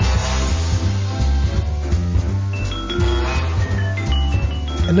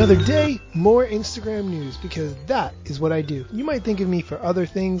Another day, more Instagram news, because that is what I do. You might think of me for other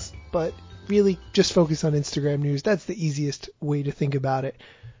things, but really just focus on Instagram news. That's the easiest way to think about it.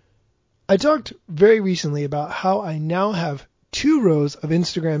 I talked very recently about how I now have 2 rows of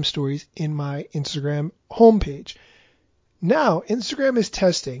Instagram stories in my Instagram homepage. Now, Instagram is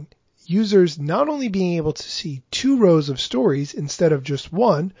testing users not only being able to see 2 rows of stories instead of just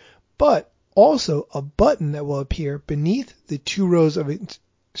 1, but also a button that will appear beneath the 2 rows of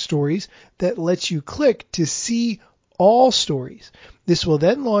stories that lets you click to see all stories. This will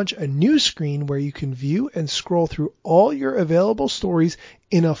then launch a new screen where you can view and scroll through all your available stories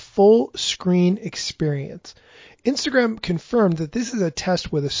in a full screen experience. Instagram confirmed that this is a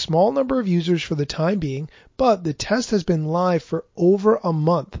test with a small number of users for the time being, but the test has been live for over a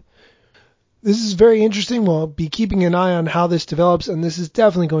month. This is very interesting. We'll be keeping an eye on how this develops, and this is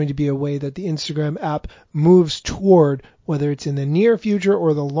definitely going to be a way that the Instagram app moves toward, whether it's in the near future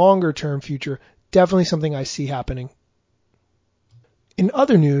or the longer term future. Definitely something I see happening. In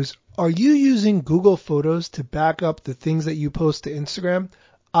other news, are you using Google Photos to back up the things that you post to Instagram?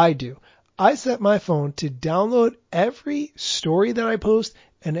 I do. I set my phone to download every story that I post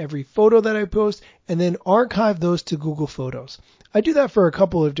and every photo that I post and then archive those to Google Photos. I do that for a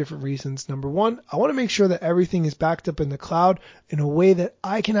couple of different reasons. Number one, I want to make sure that everything is backed up in the cloud in a way that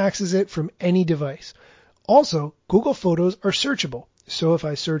I can access it from any device. Also, Google Photos are searchable. So if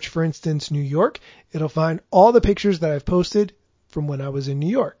I search, for instance, New York, it'll find all the pictures that I've posted from when I was in New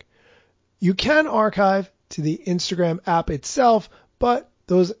York. You can archive to the Instagram app itself, but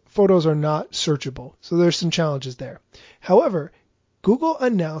those photos are not searchable. So there's some challenges there. However, Google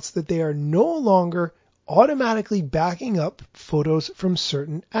announced that they are no longer automatically backing up photos from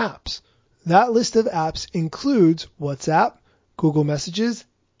certain apps. That list of apps includes WhatsApp, Google Messages,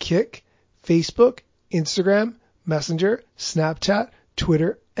 Kik, Facebook, Instagram, Messenger, Snapchat,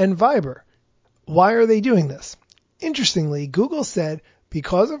 Twitter, and Viber. Why are they doing this? Interestingly, Google said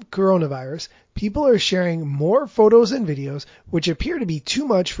because of coronavirus, people are sharing more photos and videos, which appear to be too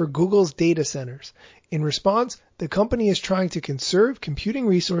much for Google's data centers. In response, the company is trying to conserve computing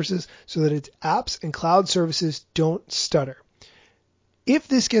resources so that its apps and cloud services don't stutter. If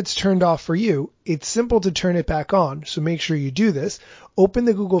this gets turned off for you, it's simple to turn it back on, so make sure you do this. Open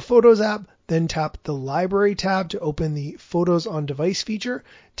the Google Photos app, then tap the Library tab to open the Photos on Device feature.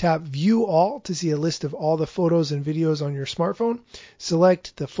 Tap View All to see a list of all the photos and videos on your smartphone.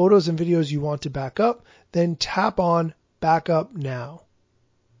 Select the photos and videos you want to back up, then tap on Backup Now.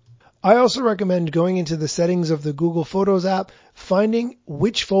 I also recommend going into the settings of the Google Photos app, finding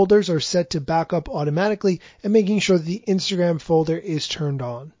which folders are set to back up automatically, and making sure that the Instagram folder is turned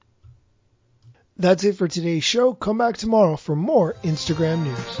on. That's it for today's show. Come back tomorrow for more Instagram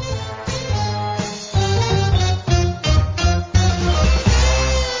news.